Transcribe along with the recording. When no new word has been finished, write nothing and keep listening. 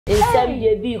Nsem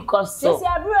ye bi koso. Tracey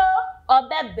abro.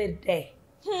 Obebede.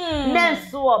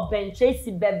 Nenso oben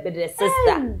Tracey bebede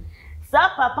sister. Sa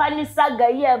papa ni saga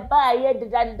ye ba ye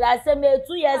dida say me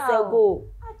 2 years ago.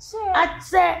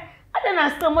 Ache. I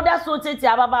don't know mother so tete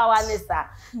ababa wa ni sa.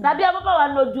 Na bi ababa wa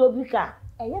no du obi ka.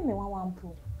 Eye me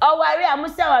wanwampo. O ware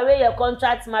amusa ware your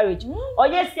contract marriage.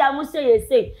 Oye si amusa ye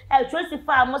say, Tracey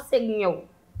fa amusa nyo.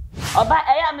 Oba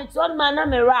eya me ton man na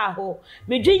me ra ho.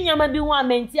 Me dwinyama bi ho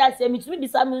amenti ase me tumi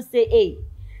bisa me say eh.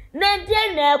 Na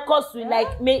dey na ekosu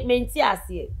like menti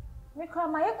ase. Me cry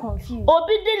my confused.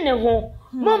 Obi di ne ho.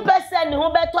 Mo pese ne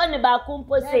ho beto ne ba ko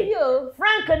mpo say.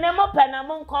 Frank ne mo pe na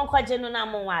mo nkonkwaje no na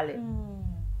mo wale.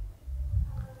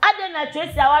 Ade na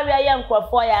Tracey aware ye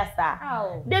nkrofo ya sa.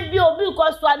 De bi obi ko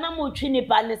so na mo twi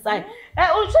nipa ne san.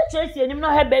 O hwe Tracey enim no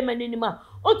hebe manim a.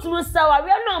 Otumu sa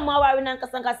ware no mo ware na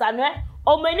nkasa no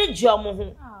o mani jio mo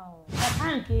ho.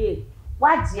 Anke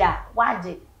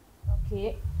waje.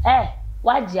 Okay.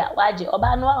 Waje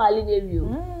oba no wale na wi o.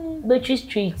 Boakye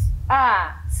street.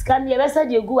 Scan ye besa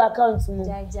de go account mu.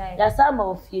 Ya sama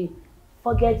ofie.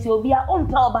 Forget you obi a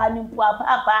ompa oba ni mpo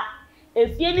papa.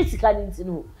 Efie ni sika ni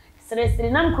ntino.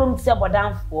 Sere nam krom se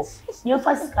bodanfo. Ye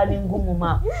fa sika ni ngumu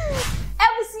ma.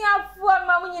 Ebusiafo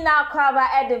ma munyina akwaba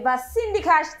edeba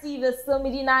Syndicate TV so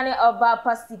midinane oba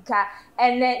pasika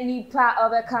ene nipa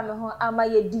obeka me ho ama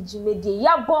ye digimedie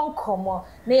ya bonkomo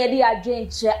na ye di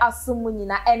adwenche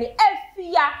asomunyina ene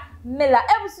efia mela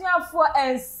ebusiafo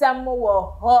ensem wo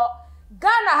ho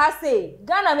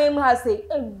Ghana memu ha say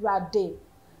ewrade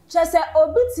chese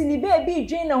obi tini baby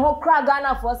dwen ne ho kra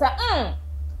Ghana for say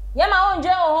yema onje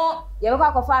ho ye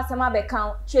bekwa kofa asema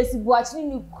bekan Tracey buachini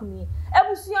ni kuni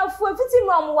ebusuafo fiti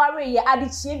mam ware ye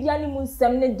adechie bia ni mu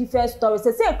nsem ne different story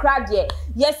say kra de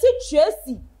ye si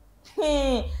Tracey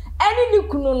eni ni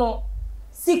kunu no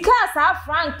sika sa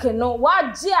Frank no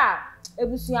waje a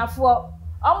ebusuafo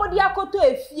omodi akoto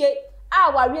efie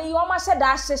a ware yi o ma hye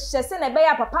da hyehye se na be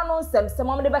ya papa no nsem sem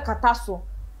omde be kata so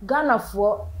Ghana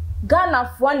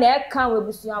for na eka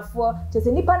webusuafo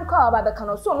tese nipa nka oba be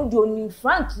kana so no de oni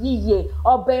Frank yiye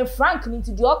oben Frank ni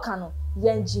ti de oka no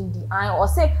yenjindi an o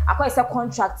se akwese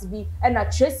contract bi na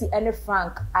Tracey ene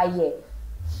Frank aye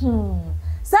so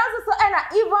ena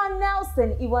Ivan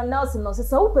Nelson no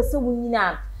se wo pese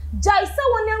wunyina jai se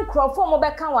woni nkrofo mo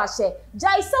be kan wa hye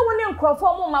jai se woni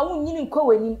nkrofo mo ma wunyini nko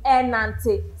wanim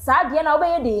enante sa de na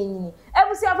obeye de yini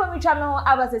ebusuafo mitwa me ho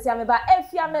abasesi ameba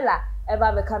efia mela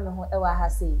eba be kan me ho ewa ha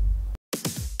sei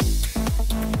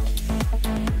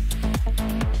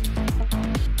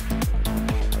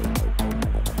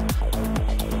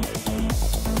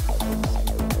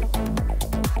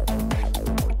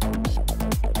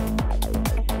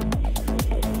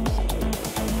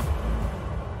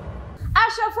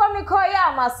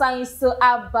Koya masan so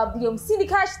ababium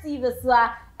Syndicate TV so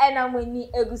ena mani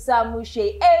egusa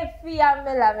muhwe efia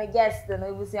mela me guest no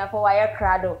ebusiafo wa ye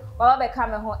krado wa be ka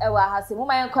me ho ewa ha se mo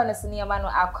mayen kono se ne ma no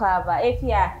akwaba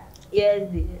efia yes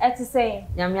eti say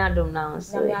nyame adom na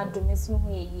so nyame adom esu hu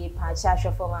ye pa cha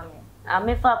hwefo ma me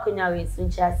amefa konya we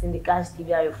suncha Syndicate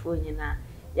TV arefo nyina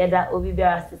yeda obi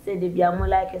bia se de bia mo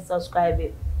like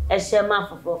subscribe e share ma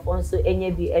fofofo so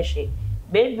enye bi ehwe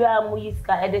baby amu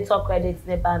yiska editor credit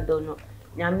ne bando no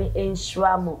nyame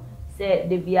enshwamo se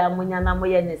de bia munya na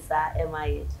moye ne sa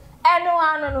emaye eno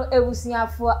anu no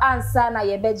ebusiafo ansa na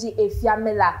yebeji efia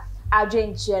mela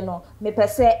adwenche no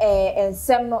mepese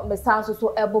ensem no mesanso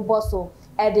so eboboso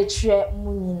ede tre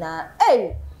munyina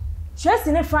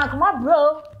Tracey ne Frank ma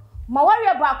bro ma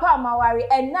wari ba kwa ma wari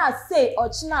na say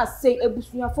ochina say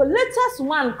ebusiafo latest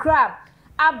one crab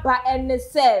aba ene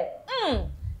say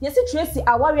yes, Tracey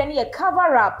aware ni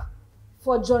cover up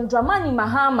for John Dramani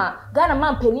Mahama Ghana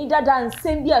man penida dan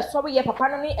sembia sorry ye papa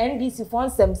no ni NDC for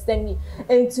nsem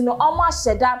enti no omo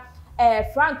ahyeda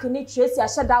Frank ni Tracey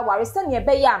ahyeda ware se ne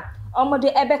be ya omo de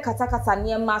ebe katakata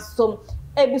ne masom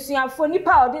ebusuafo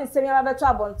nipa ode nsem ya beto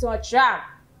abonte ochra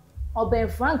oben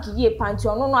Frank ye panti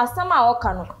ono no asama a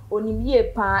oka no onim ye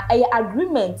pa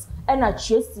agreement na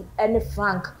Tracey ene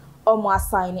Frank omo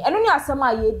assign eno ni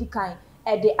asama ye dikan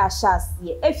ede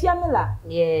ashasi efia mela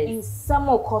yes in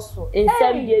samo koso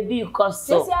ensem de bi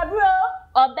koso Tracey abro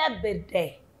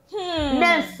obebede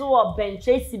nenso oben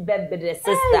Tracey bebede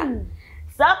sister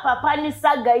sa papa ni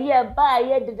saga ye ba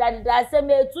ye dida say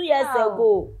me 2 years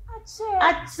ago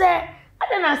ache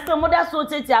ade na sto moda so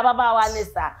tete ababa wa ni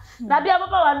sa na bi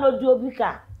ababa wa no du obi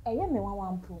ka eye me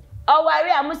wanwampo o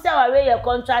ware amusa ware your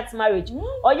contract marriage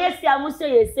oye si amusa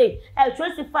ye say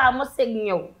Tracey fa amusa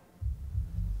nyo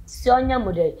si onya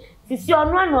model si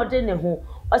onu anode ne ho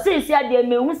o se isi ade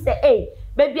mehu se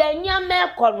baby anya me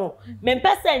ko no me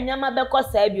mpese anya ma be ko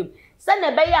sa biom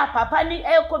Send be ya papa ni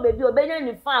eko baby obenya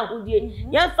ni fa ahodie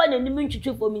yemfa nanim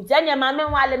ntwetwe fo mi ntia ma me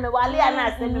wale me wale ya na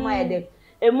asem mo yede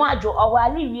emu adwo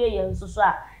owale wie ye nsoso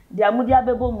a de amudi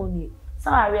abebo mu ni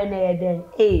saware na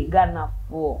yede Ghana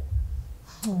fo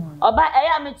oba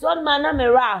eya me to on man na me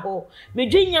ra ho me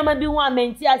dwinyama bi ho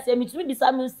amenti ase me tumi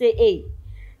bisa me say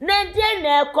na die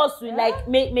na ekosu like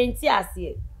menti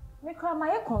ase me cry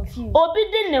my confused obi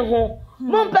di ne ho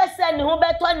mo pese ne ho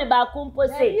beto ne ba kumpo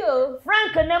say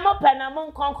Frank ne mo pe na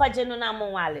mo nkonkwaje no na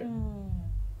mo wale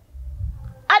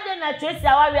ade na Tracey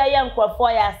awawe ye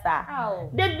nkofo ya sa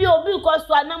de bi obi ko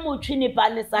so na mo twi nipa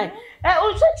ne san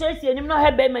o hwe Tracey enim no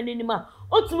he be manim a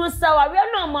otumu sa wawe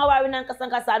no mo wawe na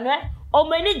nkasa no o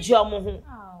mani ji omo ho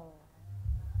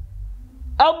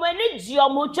o mani ji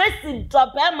omo Tracey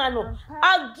drop e ma no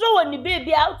adro woni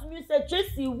baby out you say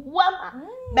Tracey wama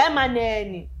be ma na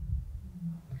ani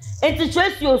enti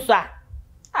Tracey osa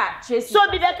Tracey so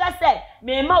bi be ka say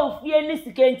me ma ofie ni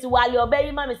sikenti wale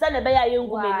obayi ma me say na be ya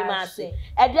yengu mani ma ase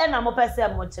e de na mo pese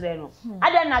mo kire no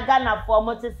ade na Ghana fo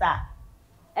mo te sa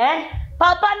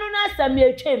papa no na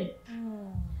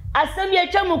asem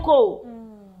etwem ko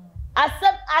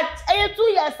asem at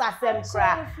 2 years asem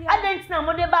kra ade ntina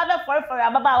mo de ba be for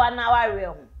ababa wa na wa re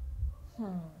ho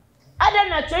ade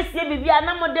na Tracey bibia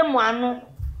na mo de mo anu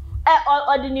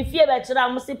odini fie be kira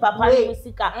musi papa ni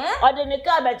musika odini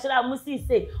ka be kira musi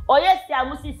se oyesi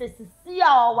amusi se sisi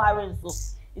a oware nso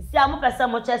isi amu pese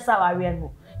mo chesa ware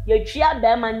no ye twia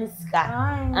be ma ni sika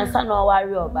ansa na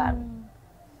oware oba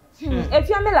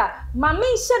Efiamela mama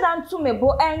nhyedan to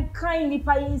mebo enkan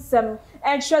nipa yinsem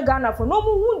enhwe Ghana for no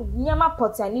mu hu nyama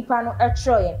pota nipa no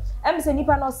etroye emse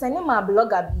nipa no sene ma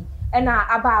blogger bi ena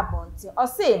aba abonte o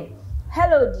say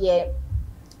hello dear,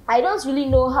 I don't really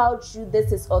know how true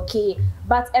this is, okay,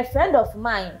 but a friend of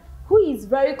mine who is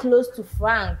very close to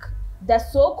Frank, the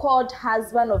so-called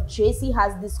husband of Tracey,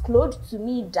 has disclosed to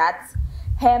me that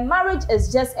her marriage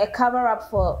is just a cover-up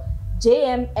for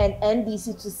JM and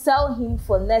NDC to sell him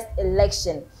for next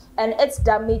election, and it's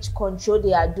damage control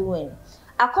they are doing.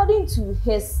 According to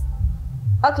his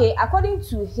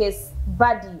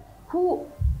buddy, who,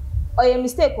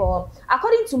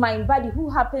 according to my buddy, who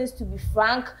happens to be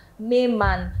Frank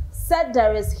Mayman, said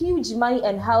there is huge money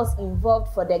and house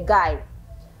involved for the guy.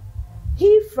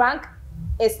 Frank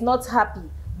is not happy,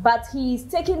 but he is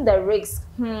taking the risk.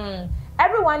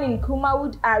 Everyone in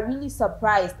Kumawood are really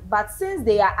surprised, but since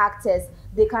they are actors,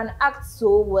 they can act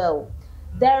so well.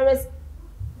 There is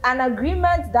an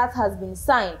agreement that has been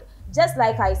signed. Just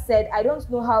like I said, I don't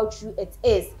know how true it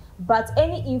is, but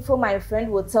any info my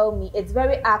friend will tell me, it's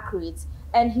very accurate,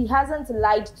 and he hasn't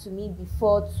lied to me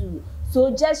before too.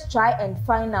 So just try and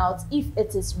find out if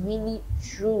it is really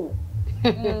true.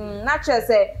 Naturally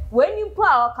say, when you put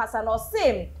our casa no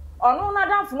same, or no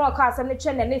nadam for no casa ne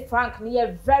chen and Frank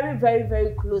near very, very,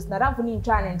 very close. Nadam for ni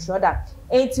try and intruder.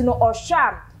 Ain't no or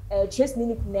sham Tracey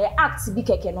ni ne act be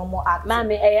keke no more act.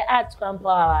 Mami, act kwampo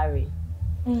awari.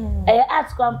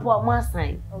 Act kwampo mo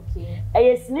sign. Okay.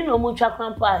 Sini no mo twa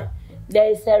kwampo. There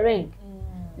is a ring.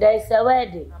 There is a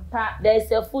wedding. There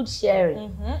is a food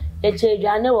sharing. The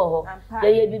children wo ho.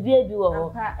 There be baby wo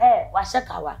ho. Wa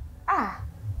shakawa.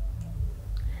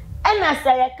 And I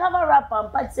say cover up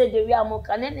and pat say the real mo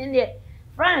kan ne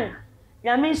Frank.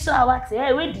 Ya me so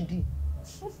awate we didi.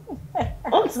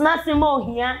 Ontna se mo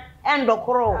hia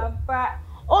endokoro.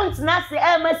 Ontna se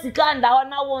masika nda ho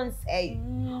na won say.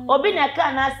 Obi na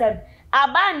ka na asem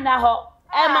abanda ho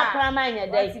makrama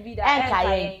nya dai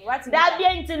enkaye. Da bi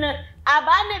ntino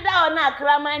abane da ho na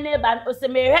krama na ba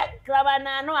osemehwe krama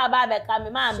na no aba be ka me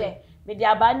ma me di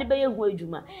abane be yehu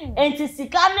adwuma. Enti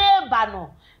sika na ba no.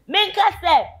 Menka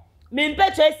se me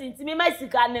mpe Tracey nti me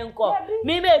masika ne nko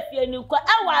me fie ne nko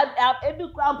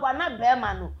ebi krampo na be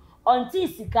ma no onti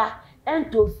sika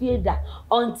ento fie da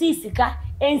onti sika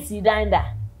ensi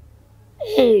danda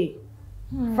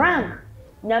Frank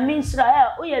nyame Israel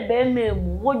oye be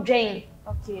memu wodwen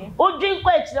odwen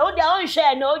kwa chire o dia on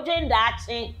hwe na odwen da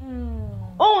ache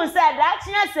ohun se da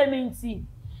ache aseminti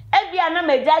ebia na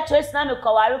meja Tracey na me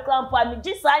kware krampo a me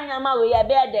gisa anyama we ye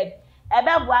be de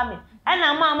ebe bua me and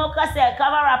I'm going to say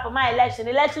cover up my election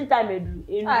time.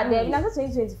 Then that's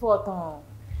 2024 ton.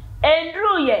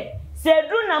 Andrew, ye say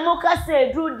Drew Namoka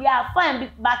say Drew, they are fine,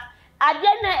 but I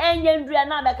didn't end Drew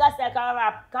now because I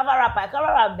cover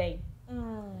up, babe.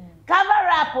 Cover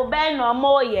up, Ben or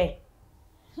more, ye.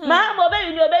 Mamma,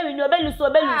 baby, no, so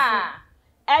baby.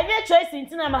 And your choice in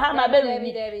Tina Mahama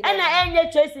baby, and I end your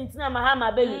choice in Tina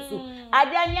Mahama baby. I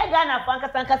didn't yet Ghana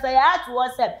Fanka say I had to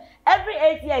WhatsApp every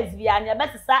 8 years via your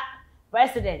best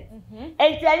president. And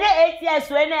 8 years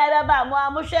when I ever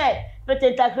ba mo share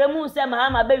petenta kremu se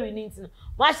Mahama baby ntin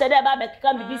Wa she de ba be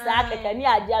keka bibi sa akeka ni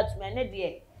age atuma ne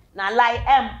de na lai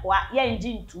empwa ye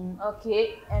nji ntum.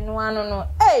 Okay, eno anu no.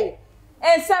 Hey,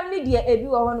 ensam ni de ebi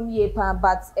wo honum ye pa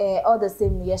but all the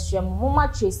same yes hwem mama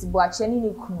Tracey Boakye ni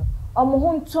kunu. Omo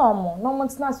ho ntomo no mo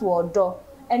tena so odo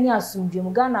eni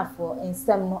asumdwem Ghana for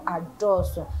ensam no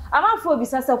adorso. Amafo bi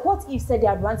sase what if said the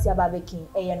advance ababekin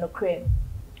eye no krem.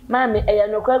 Mama eye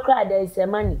no krakra there is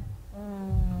money.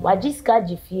 Wajiska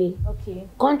jifie. Okay.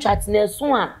 Contract na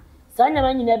so a sa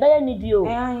nyama nyina be ya ni dio.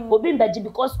 Obi mbaji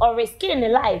because or risk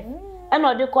in life. And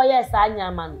or de koye sa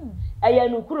nyama no. Eye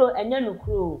no kuro enye no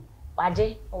kuro.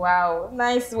 Waje. Wow,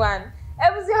 nice one.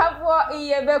 Ebusi hafo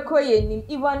iye be koye nim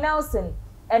Yvonne Nelson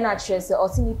ena Tracey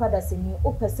osinipa da seni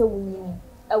opese wunyini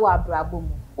ewa abrabo mu.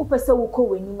 Opese wo ko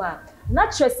wanim a na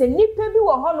Tracey nipa bi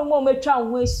wo hono mo metwa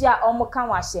ho ahia omoka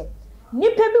wahye.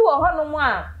 Nipa bi wo hono mo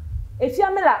a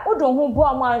efiamela odo ho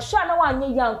bo mo anhwa na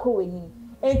wanye yanko wanim.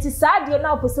 Enti saa de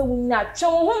na opese wunyini a twe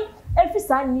ho efi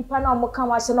saa nipa na omoka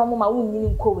wahye na omoma wunyini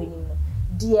nko wanim no.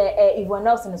 De Yvonne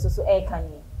Nelson so e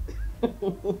kanye.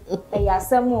 Eya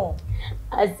asemo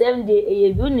Asem de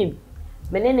eye bunim.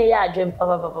 Menene ya adwem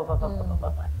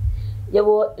papa.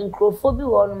 Yewo nkrofobi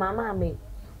wo no mama ame.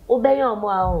 Obeyen omo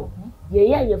a ho.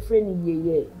 Ye friend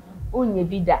ye. Onye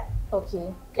bida.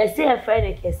 Okay. Kese e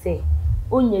friend kese.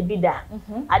 Onye bida.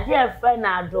 Ade e friend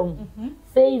na adom.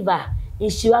 Favor.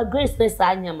 Inshiwa grace na sa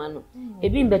anyama no.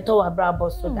 Ebi mbeto wa brabo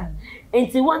so da.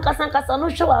 Enti wan kasa no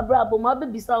hwe wa brabo ma be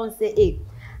bisa won say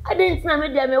ade ntina me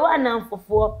de me wa nan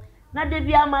fofo. Na de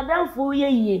bia madam fu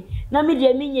ye na me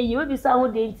de menye ye we bisa ho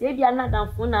de nti e bia na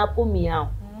danfo na akomi ha.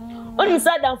 Oni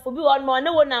sa danfo bi won mo ne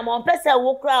wo na mo pese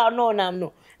wo kra no nam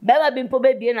no. Be ba bi mpo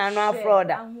be bie na no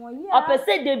afroda. O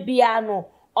pese de bia no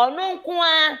ono nko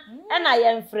a e na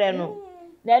ye mfre no.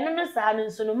 Na eno no sa no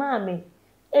nso no maame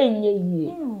enye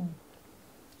ye.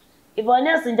 Yvonne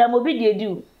Nelson jam obi de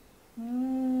edi.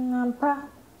 Ampa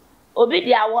Obi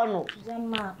di awo no.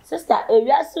 Jama. Sister,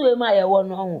 ewiase we ma ye wo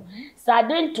no ho.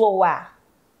 Sade ntowa.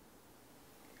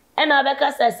 Ena be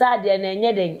ka sade na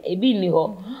enye den ebi ni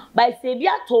ho. By se bi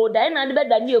ato da na de be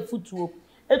da ni efutuo.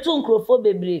 Etu nkrofo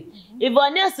bebre.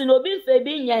 Yvonne Nelson obi mfe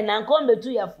bi nya na nko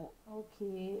metu yafo.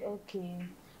 Okay.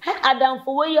 He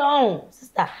adamfo we ye on.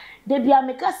 Sister, de bia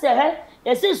me ka se he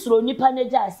yesi suro nipa na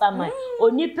ja asaman.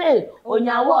 Onipe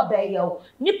onyawo obeyo.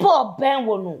 Nipa oben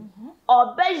wo no.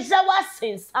 Obeja wa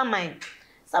sensaman.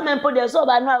 Saman po de so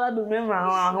ba no aba bi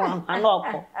nwa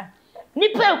anoko.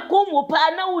 Nipa komo pa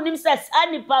na wunim se sa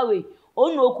nipa we.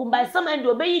 Onu okumba saman de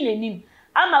obeyi nanim.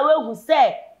 Ama we hu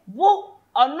se wo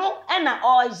ono na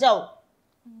ojew.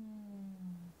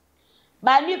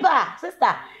 Ba nipa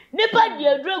sister, nipa de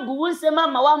adrogu wunse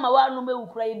mama wa no me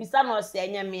wukura ye bisa na ose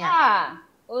anyame a.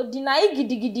 Odina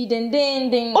igidi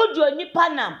den. Ojo nipa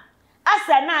nam.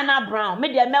 Asa na brown me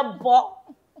de mebo.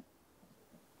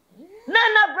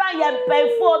 Nana Brown ye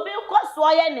payfo be koso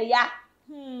ye ne ya.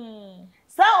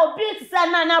 Sa obi tsa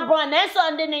Nana Brown na so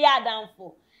nde ne ya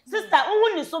danfo. Sister,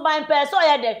 unhu ni so ban pe so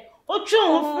ye de. Otwu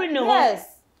hu free ne ho.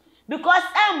 Yes. Because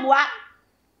emwa.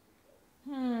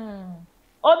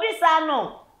 Obi sa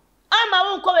no. Ama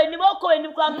won ko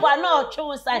enim kwa mpa na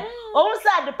otwu san. Ohun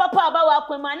sa de papa aba wa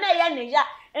kwema na ye ne ya.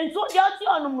 Ento de oti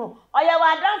onum no. Oye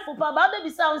wa danfo pa ba be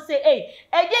bisa on say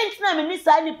eje ntina me ni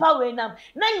sa ni pa we nam.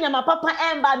 Na nyama papa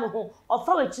emba no ho.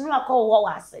 Ofa we chinu akọ wo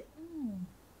wase.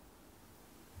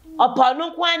 Opa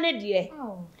no kwa ne de.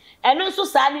 Eno so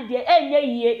sa ne de enye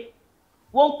yie.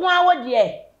 Won kwa wo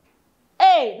de.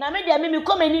 Na me de me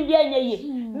komani de enye yie.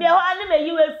 Me ho ane me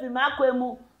yiwe fi ma akọ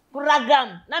emu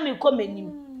program na me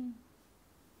komani.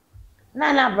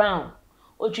 Nana Brown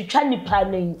otwitwa nipa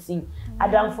na ntin.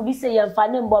 Adamfo bi se yemfa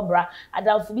ne mbobra,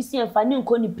 adamfo bi se yemfa ne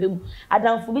nko nipem,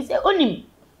 adamfo bi se onim.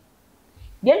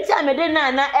 De nti amede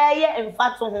na eye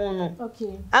emfato ho no.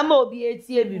 Okay. Ama obi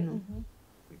etie bi no.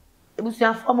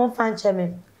 Ebusuafo mo fanche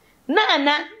me.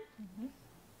 Nana.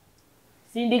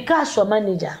 Sindika show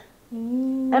manager.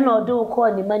 Ana odo ko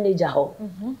ni manager ho.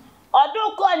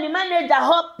 Odo ko ni manager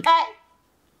ho pe.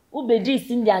 Ubedi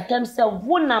sindi akem se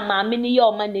wo na maame ni ye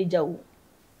o manager wo.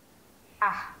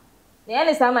 Ne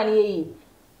ele sama ni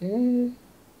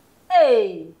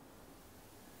ye.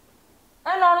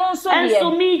 Ano no so de.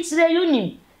 Enso mi kire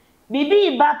unim.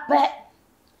 Bibi ba pe.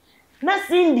 Na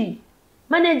Cindy.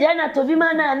 Manager na to bi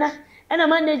manana. Ena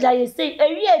manager ye say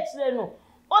ewi akire no.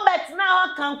 Obetina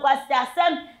ho kan kwasi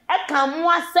asem, e kan mu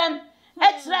asem.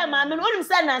 E kire maame no onim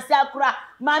se na se akura.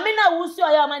 Maame na wusi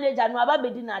oya manager no aba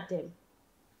bedi na atem.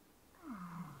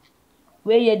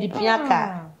 We ye di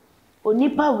piaka.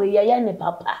 Onipa we ye ne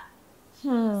papa.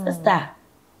 Sister.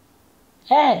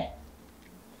 Hey.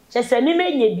 Chese mi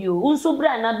menye bio, unso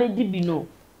bra na bedi bi no.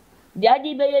 Di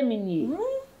adi be ye mini.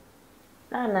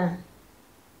 Nana.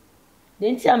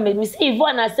 Then tell me see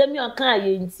Yvonne asem you kan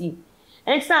ye nti.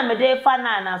 Ensa me dey fa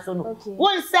Nana so no.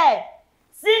 Won say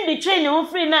sin the train won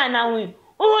free Nana hu.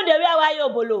 Who dey where why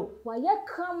obolo? Why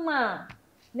come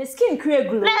the skin create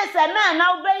glow. Na say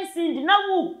Nana ben sin na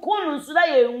wu kunu so da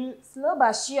ye hu. Slow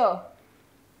but sure.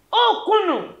 Oh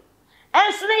kunu.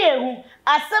 Enso na ye hu.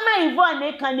 Asema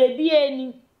Yvonne kan e bi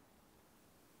eni.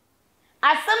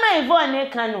 Asema Yvonne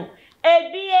kan no.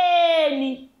 E bi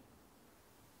eni.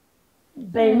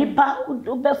 Be nipa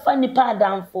obefa nipa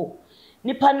adamfo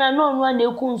nipa na no no na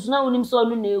eku nso na onim so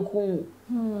no na eku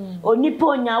onipa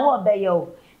onyawo obeye o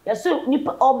yeso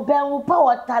nipa obenwo pa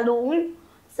otalo hu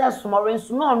se somore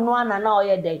nso no no ana na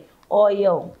oyede oye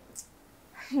o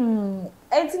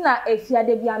enti na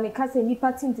efiade bia me ka se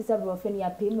nipa tinti se bro fe ne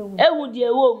apeme hu ehu die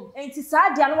wom enti saa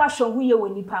dia no wa hwo hu ye wo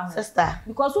nipa ho sister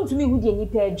because untumi hu die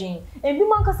nipa adwen embi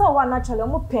man kasa wa naturally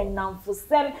mo pennamfo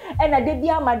sem e na de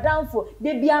bia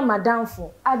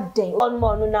madamfo aden on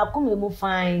mo no na kuma mu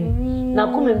fine na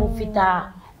kuma mu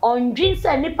fita ondwin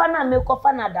se nipa na me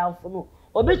kofa na damfo no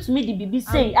obetumi di bibi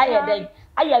sei ayeden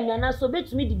ayamiana so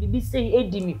obetumi di bibi sei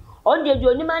edimi on de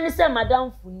oni man se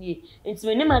madam funi enti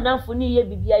me ni madam funi ye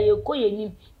bibia ye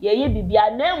koyenim ye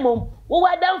bibia na emom wo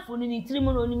wadam funi ni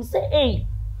tirimu no nim se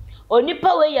oni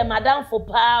pa we ye madam fo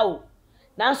pa o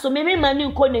na so me mani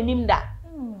nko nanim da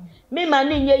me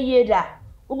mani nye ye da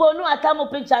ubo no atamo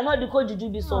picture no de ko juju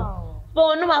bi so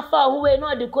bo no ma fa ho we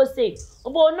no de ko sei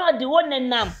ubo no de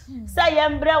wonenam sa ye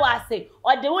mbre wase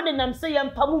o de wonenam se ye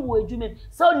mpamu wo adwumem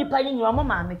sa oni pa nyi wa mo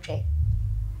ma metwe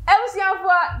Ebusiafo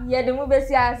ye de mu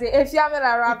besi ase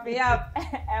efiamela wrap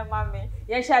up mama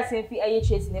ye sha se fi aye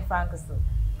Tracey ne Frank so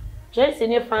Tracey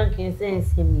ne Frank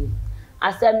sense mi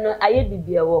asem no aye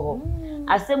bibia wo ho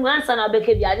asem ansa na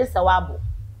beke bia ade se wabo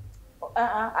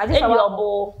ade se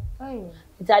wabo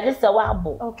ita ade se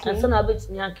wabo ansa na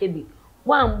betumi akebi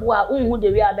wambo a unhu de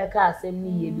wi abeka asem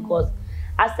ni ye because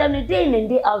asem ni day and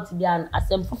day out bia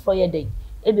asem foforo ye dey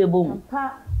ebebom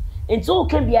ento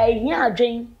ke bia ehia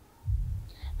adwen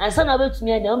ansa na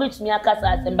betumi ade obetumi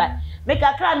akasa asem ba make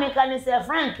akra make an say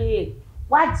Frank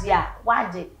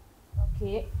waje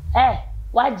okay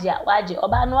waje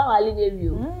oba no wale na wi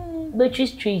o Boakye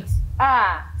street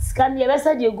scan ye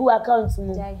besa de go account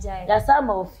mu ya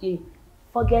sama ofie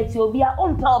forget obi a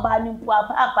ompa oba ni mpo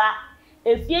apa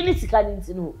efie ni sika ni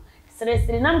ntino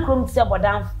sere nam krom se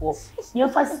bodanfo ye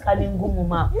fa sika ni ngumu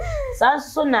ma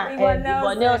sanso na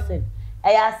Nelson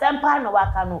ya sempa no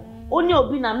waka no oni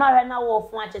obi na no ahwe na wo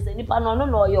fun achese nipa no no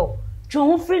no yo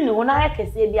twu free ni ho na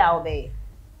kese bia obe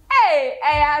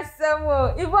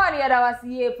asemo Yvonne ya da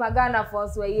wasiye pagana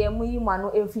fonso ye mu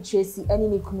yimano emfi Tracey eni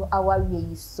ne kunu awawe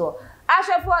yi so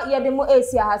ashefo ye de mo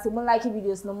asia ha se mo like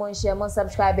videos no mo share mo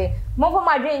subscribe mo for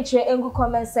my dream share engu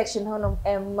comment section hono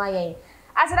mayen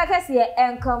asida kese ye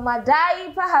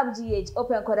enkomadai perhaps GH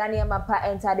open kodani mapa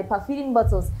enter the feeding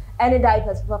bottles any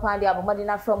diapers papa and the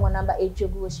modina from one number 8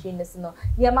 jogu screen this no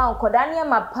ye ma kodani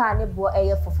mapa ne bo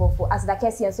eye fofofo asida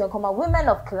kese ye so enkoma women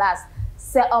of class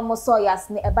se omoso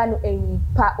yasne eba no enwi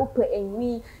pa ope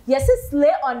enwi yes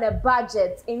slay on a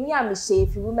budget enwi am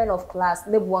shefi women of class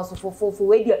ne bo so fofofo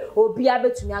we dia obi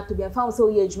abetumi atobi enfam so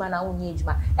ye adwuma na wonye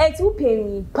adwuma enti ope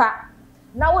enwi pa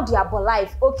na wo dia bo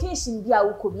life occasion bia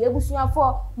wo kobi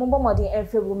ebusuafo mombo modern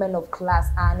every women of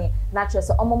class ane na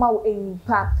trese omoma wo enwi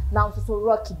pa na so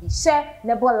rocky bi share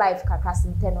ne bo life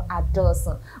kakasinte no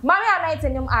adolson mami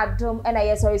anaitenyum adom na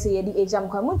yes sorry so ye di ejam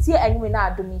kwa mutie anyi na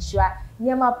adom nhira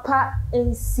nyema pa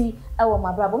ensi ewo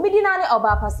mabrabo midina ne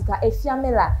oba pasika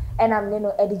efiamela enam ne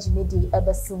no edigimedi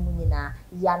ebesum nyina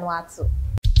yano ato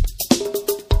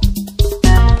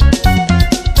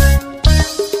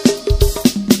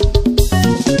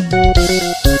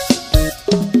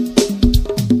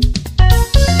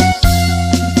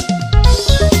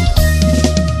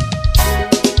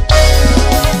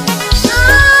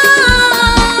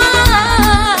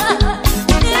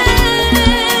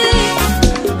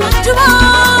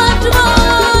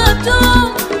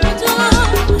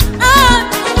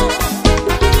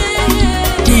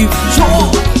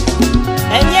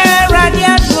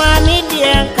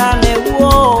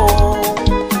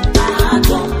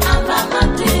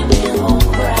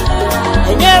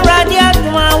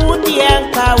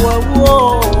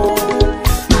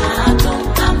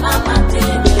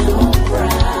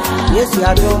Yes,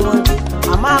 I don't.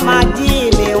 Mama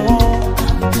did me home.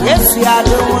 Yes, I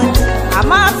don't. I'm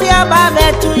mafia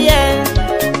babe to ye.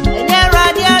 And you're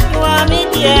ready to me,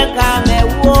 dear, come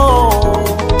and whoa.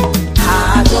 I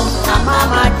don't.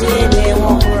 Mama did me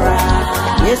home.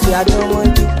 Yes, I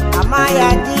don't. I'm my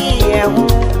dear home.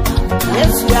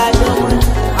 Yes, I don't.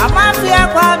 I'm mafia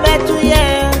babe to ye.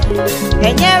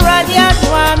 enye radio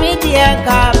twa mi die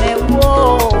ka me wo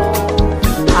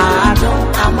adon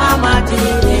amama di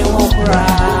ne wokra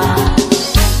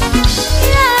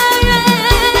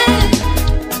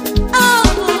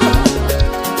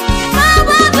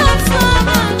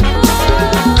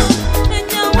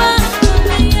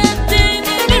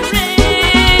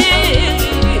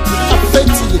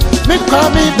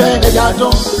Come back, ya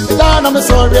don't. Down I'm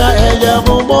sorry, I am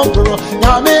more.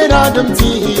 Ya made Adam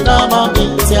tea, Nama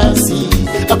Tiansi.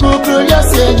 A book, you're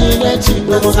saying, and she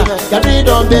was a read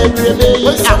on baby.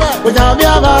 When I'm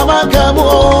your mama, come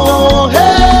on.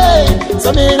 Hey,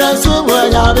 some in a soup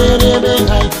where I'm in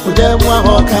behind. With them one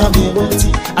more coming.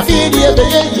 I feel the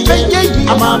baby,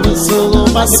 I'm a so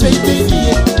much sweet.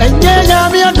 And yeah,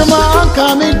 I'm your man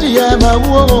coming to Yama.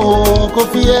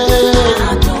 Coffee.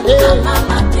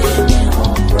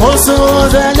 Also,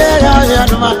 the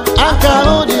Yama, I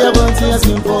can't do a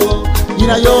simple. You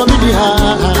know, you're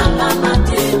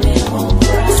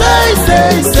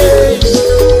say.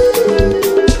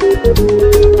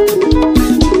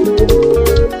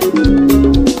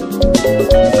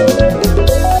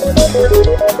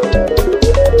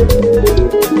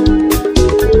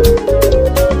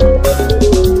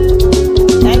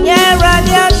 And yeah,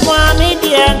 radio Swami,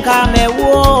 dear, come a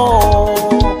war.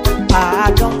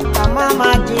 I don't come,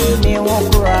 Mamma, Jimmy,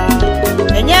 Wokra.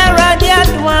 And yeah, radio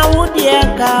Wood, dear,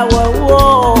 Kawa,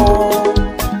 war.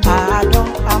 I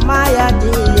don't Amaya,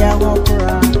 dear,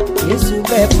 Wokra. Yes, you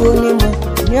be Punimo.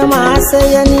 Yama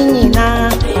say, Nina.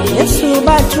 Yes, you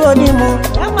bat Rodimo.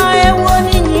 Am I a one?